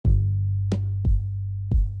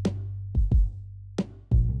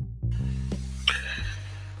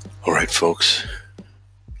All right, folks.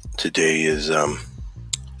 Today is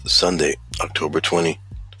Sunday, October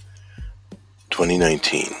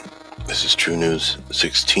 2019. This is True News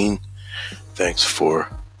 16. Thanks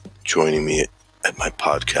for joining me at my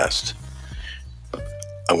podcast.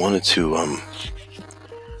 I wanted to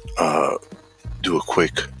do a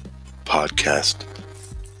quick podcast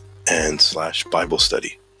and / Bible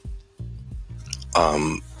study.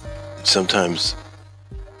 Sometimes,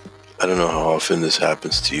 I don't know how often this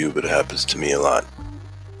happens to you, but it happens to me a lot,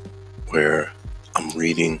 where I'm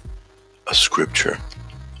reading a scripture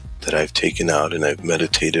that I've taken out and I've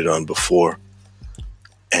meditated on before,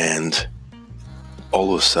 and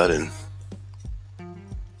all of a sudden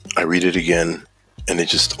I read it again and it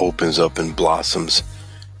just opens up and blossoms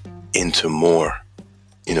into more,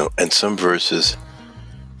 and some verses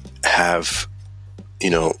have,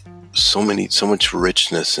 so much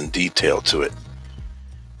richness and detail to it.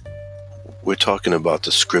 We're talking about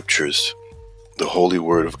the scriptures, the holy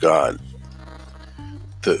word of God,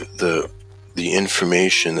 the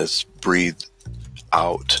information that's breathed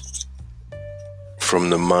out from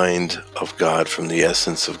the mind of God, from the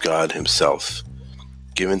essence of God himself,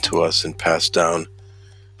 given to us and passed down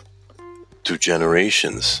through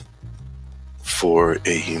generations for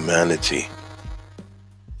a humanity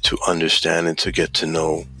to understand and to get to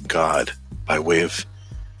know God by way of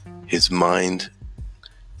his mind,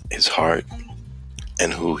 his heart,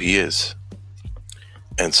 and who he is.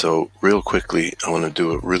 And so real quickly, I want to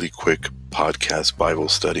do a really quick podcast Bible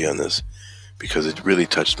study on this because it really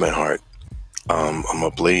touched my heart. I'm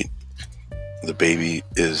up late. The baby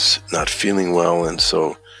is not feeling well, and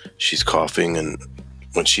so she's coughing, and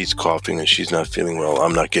when she's coughing and she's not feeling well,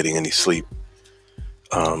 I'm not getting any sleep.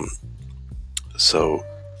 So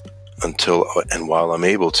while I'm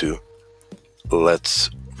able to, let's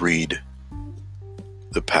read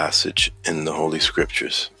the passage in the Holy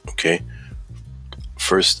Scriptures, okay?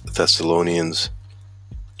 1 Thessalonians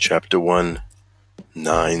chapter 1,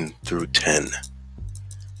 9 through 10.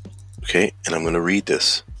 Okay, and I'm going to read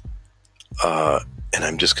this. And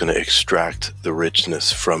I'm just going to extract the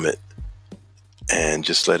richness from it and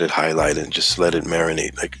just let it highlight and just let it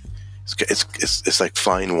marinate. Like it's like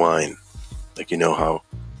fine wine. Like, how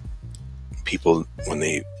people, when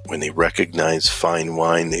they recognize fine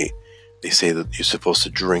wine, they say that you're supposed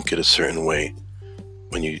to drink it a certain way.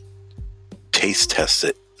 When you taste test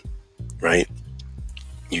it, right?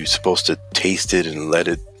 You're supposed to taste it and let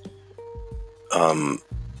it,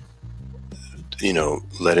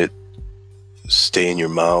 let it stay in your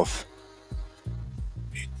mouth.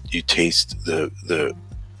 You taste you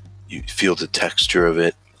feel the texture of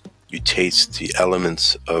it. You taste the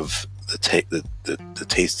elements of the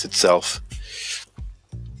taste itself,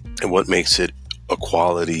 and what makes it a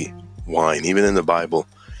quality wine. Even in the Bible,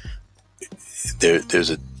 there's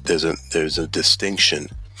a distinction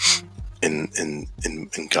in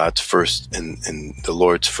God's first, in the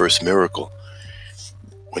Lord's first miracle,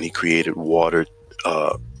 when he created water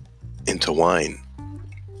into wine.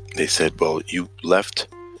 They said, well, you left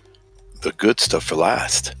the good stuff for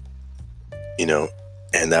last, and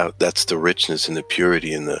that's the richness and the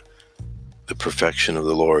purity and the perfection of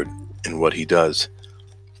the Lord in what he does.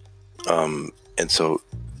 And so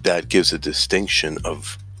that gives a distinction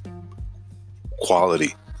of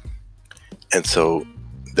quality. And so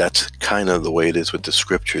that's kind of the way it is with the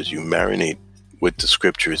scriptures. You marinate with the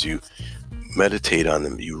scriptures, you meditate on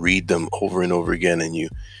them, you read them over and over again, and you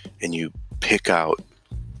pick out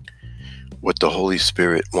what the Holy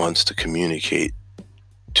Spirit wants to communicate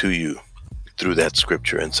to you through that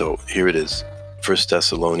scripture. And so here it is, 1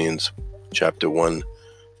 Thessalonians chapter 1,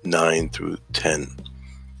 9 through 10.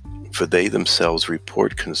 For they themselves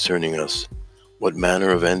report concerning us what manner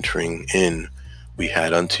of entering in we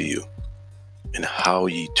had unto you, and how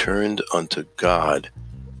ye turned unto God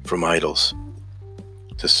from idols,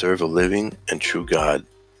 to serve a living and true God,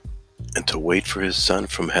 and to wait for his Son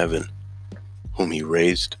from heaven, whom he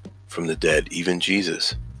raised from the dead, even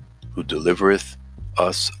Jesus, who delivereth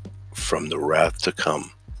us from the wrath to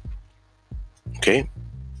come. Okay?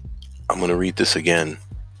 I'm going to read this again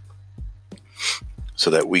so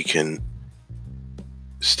that we can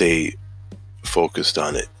stay focused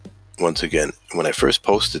on it. Once again, when I first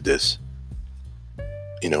posted this,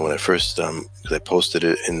 because I posted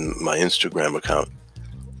it in my Instagram account,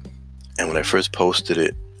 and when I first posted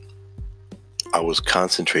it, I was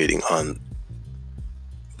concentrating on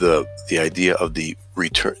the idea of the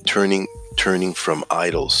turning from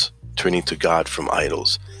idols, turning to God from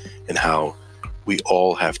idols, and how we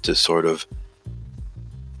all have to sort of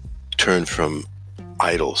turn from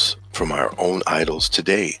idols, from our own idols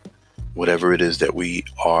today, whatever it is that we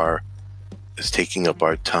are is taking up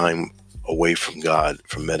our time away from God,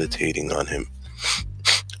 from meditating on him.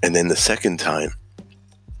 And then the second time,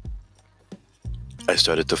 I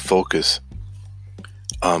started to focus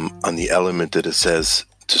on the element that it says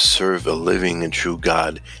to serve a living and true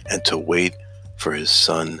God and to wait for his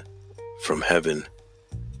Son from heaven,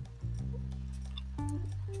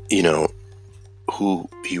 who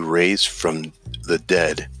he raised from the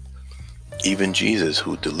dead, even Jesus,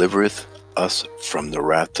 who delivereth us from the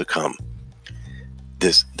wrath to come.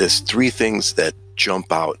 There's three things that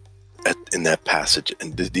jump out in that passage,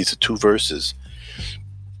 and these are two verses,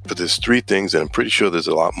 but there's three things, and I'm pretty sure there's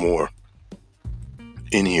a lot more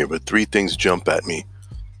in here, but three things jump at me.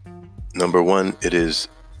 Number one, it is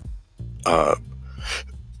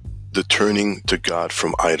the turning to God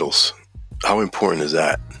from idols. How important is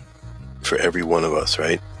that for every one of us,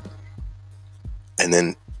 right? And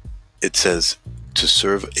then it says to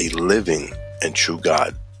serve a living and true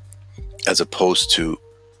God, as opposed to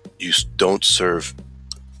you don't serve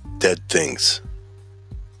dead things.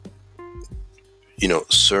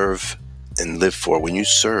 Serve and live for. When you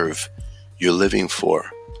serve, you're living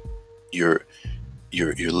for. You're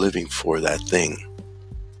living for that thing.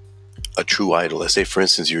 A true idol. Let's say, for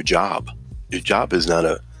instance, your job. Your job is not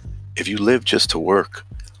if you live just to work,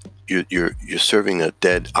 you're serving a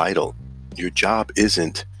dead idol. Your job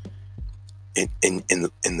isn't in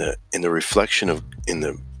the reflection of, in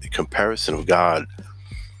the comparison of God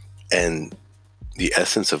and the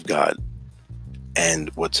essence of God and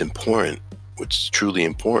what's important, what's truly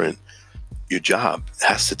important. Your job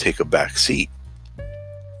has to take a back seat.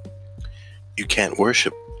 You can't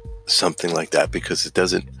worship something like that because it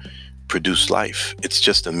doesn't produce life. It's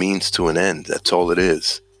just a means to an end. That's all it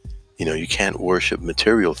is. You can't worship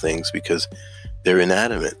material things because they're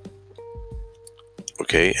inanimate.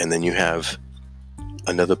 Okay, and then you have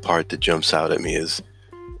another part that jumps out at me is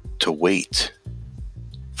to wait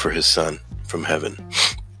for his Son from heaven.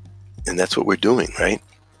 And that's what we're doing, right?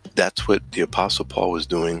 That's what the Apostle Paul was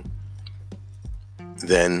doing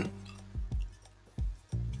then,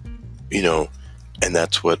 and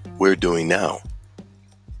that's what we're doing now.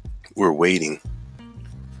 We're waiting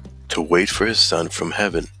to wait for his Son from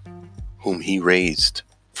heaven, whom he raised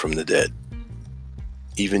from the dead.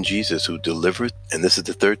 Even Jesus, who delivered, and this is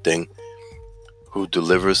the third thing, who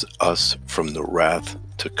delivers us from the wrath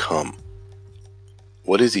to come.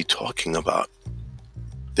 What is he talking about?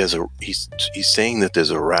 He's saying that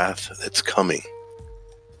there's a wrath that's coming.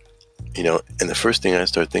 And the first thing I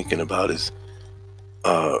start thinking about is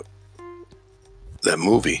that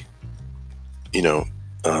movie.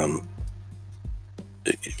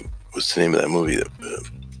 What's the name of that movie?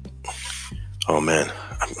 Oh man,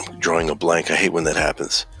 I'm drawing a blank. I hate when that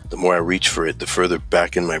happens. The more I reach for it, the further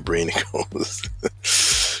back in my brain it goes.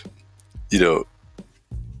 The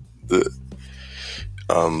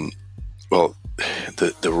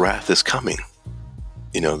wrath is coming.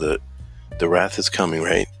 The wrath is coming,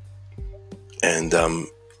 right? And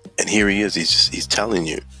here he is. He's telling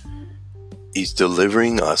you. He's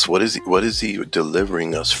delivering us. What is he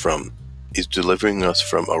delivering us from? He's delivering us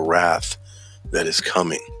from a wrath that is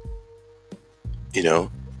coming.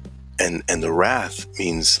 And the wrath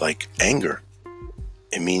means like anger.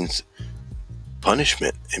 It means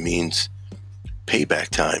punishment. It means payback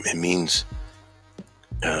time. It means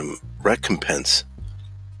recompense.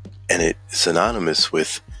 And it's synonymous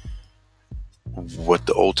with what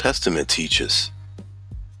the Old Testament teaches.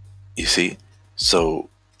 You see? So,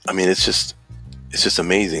 it's just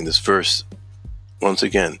amazing. This verse, once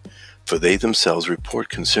again, for they themselves report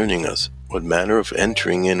concerning us what manner of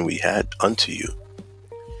entering in we had unto you,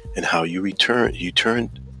 and how you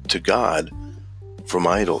turned to God from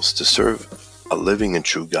idols to serve a living and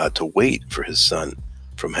true God, to wait for his Son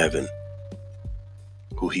from heaven,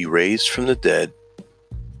 who he raised from the dead,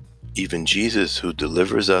 even Jesus, who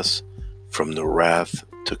delivers us from the wrath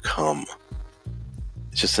to come.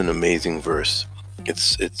 It's just an amazing verse.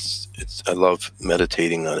 It's I love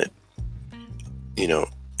meditating on it,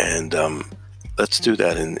 and let's do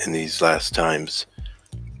that in these last times.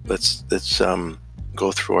 Let's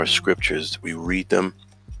go through our scriptures. We read them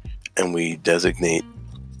and we designate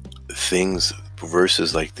things,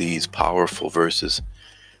 verses like these, powerful verses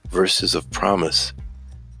of promise,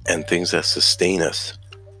 and things that sustain us.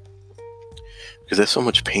 Because there's so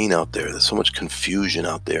much pain out there. There's so much confusion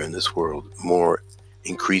out there in this world, more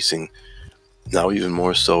increasing now, even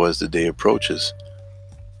more so as the day approaches.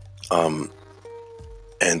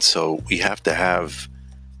 And so we have to have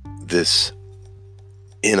this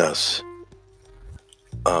in us,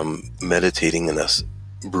 meditating in us,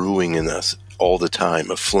 brewing in us all the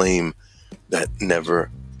time, a flame that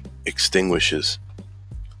never extinguishes.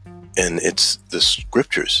 And it's the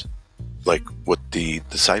scriptures, like what the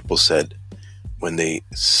disciples said when they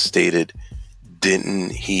stated,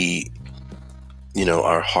 didn't he,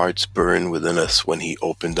 our hearts burn within us when he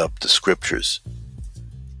opened up the scriptures.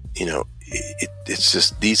 It's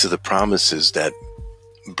just, these are the promises that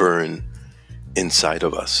burn inside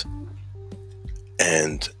of us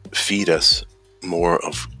and feed us more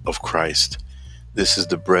of Christ. This is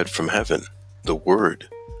the bread from heaven, the word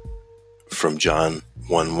from John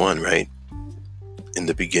 1:1, right? In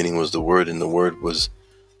the beginning was the Word, and the Word was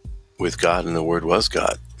with God, and the Word was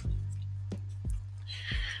God.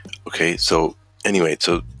 Okay, so anyway,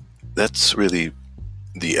 so that's really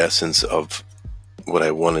the essence of what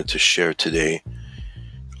I wanted to share today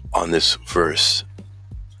on this verse.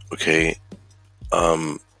 Okay,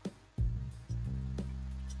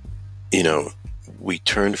 we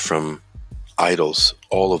turned from idols,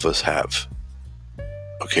 all of us have.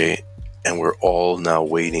 Okay, and we're all now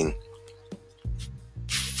waiting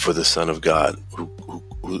for the Son of God,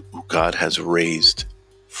 who God has raised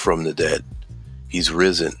from the dead. He's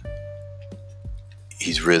risen.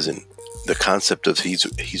 He's risen. The concept of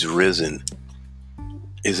he's risen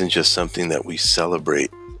isn't just something that we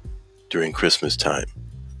celebrate during Christmas time.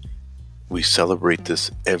 We celebrate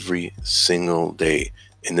this every single day.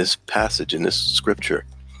 In this passage, in this scripture,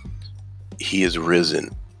 he is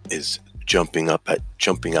risen, is jumping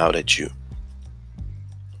out at you.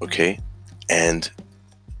 Okay? And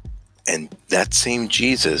that same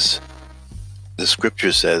Jesus, the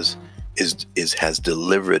scripture says, has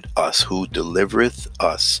delivered us. Who delivereth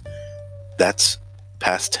us? That's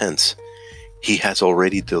past tense. He has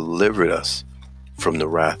already delivered us from the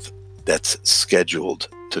wrath that's scheduled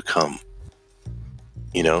to come.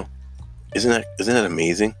 Isn't that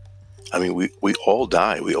amazing? I mean, we all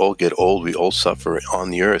die, we all get old, we all suffer on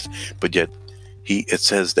the earth, but yet it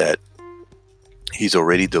says that he's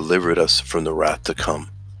already delivered us from the wrath to come.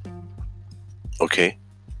 Okay?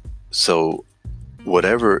 So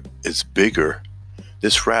whatever is bigger,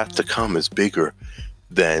 this wrath to come is bigger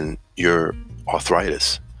than your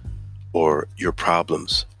arthritis or your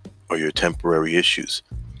problems or your temporary issues.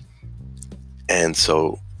 And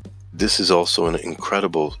so this is also an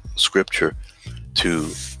incredible scripture to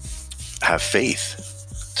have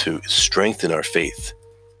faith, to strengthen our faith.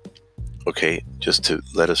 Okay? Just to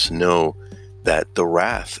let us know that the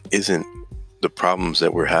wrath isn't the problems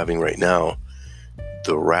that we're having right now.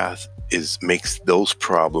 The wrath makes those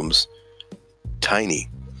problems tiny,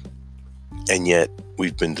 and yet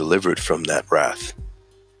we've been delivered from that wrath.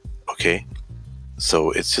 Okay,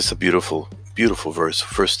 so it's just a beautiful, beautiful verse.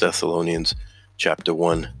 1 Thessalonians chapter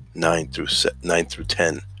 1, 9 through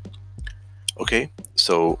 10. Okay,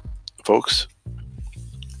 so folks,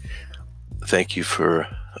 thank you for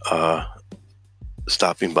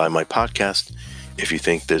stopping by my podcast. If you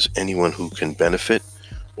think there's anyone who can benefit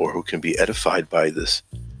or who can be edified by this,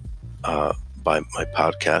 by my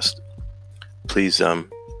podcast, please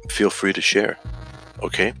feel free to share.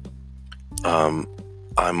 Okay, I'm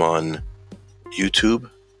on YouTube,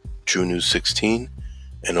 True News 16,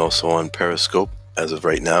 and also on Periscope as of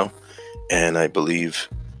right now. And I believe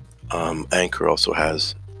Anchor also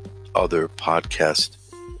has other podcast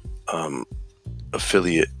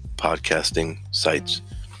affiliate podcasting sites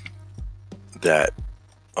that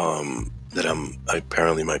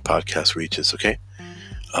apparently my podcast reaches. Okay.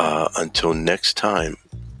 Until next time,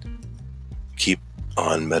 keep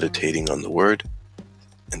on meditating on the Word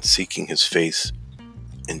and seeking His face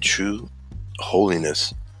in true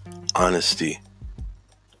holiness, honesty,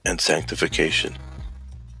 and sanctification.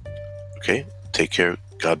 Okay? Take care.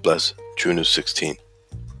 God bless. True News 16.